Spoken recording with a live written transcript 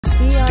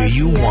Do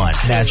you want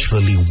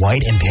naturally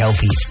white and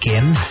healthy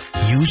skin?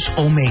 Use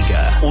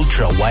Omega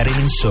Ultra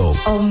Whitening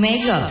Soap.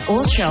 Omega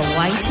Ultra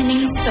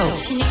Whitening Soap.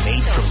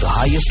 Made from the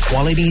highest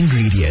quality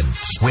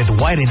ingredients with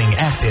whitening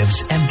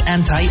actives and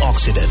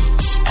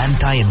antioxidants,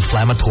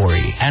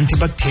 anti-inflammatory,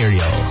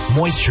 antibacterial,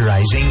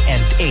 moisturizing,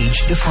 and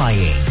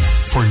age-defying.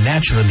 For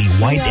naturally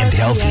white and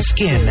healthy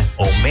skin,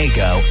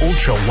 Omega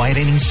Ultra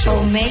Whitening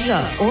Soap.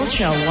 Omega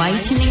Ultra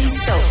Whitening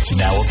Soap.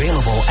 Now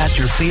available at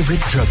your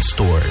favorite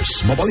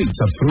drugstores. Mabalit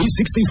sa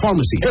 360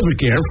 Pharmacy,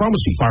 Evercare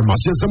Pharmacy,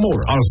 Farmacia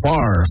Zamora,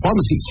 Alfar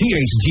Pharmacy,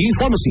 CHG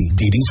Pharmacy,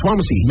 Didi's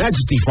Pharmacy,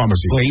 Majesty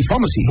Pharmacy, Clay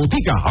Pharmacy,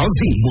 Butika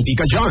Alzi,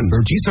 Butika John,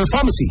 Bertisa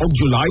Pharmacy, og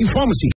July Pharmacy.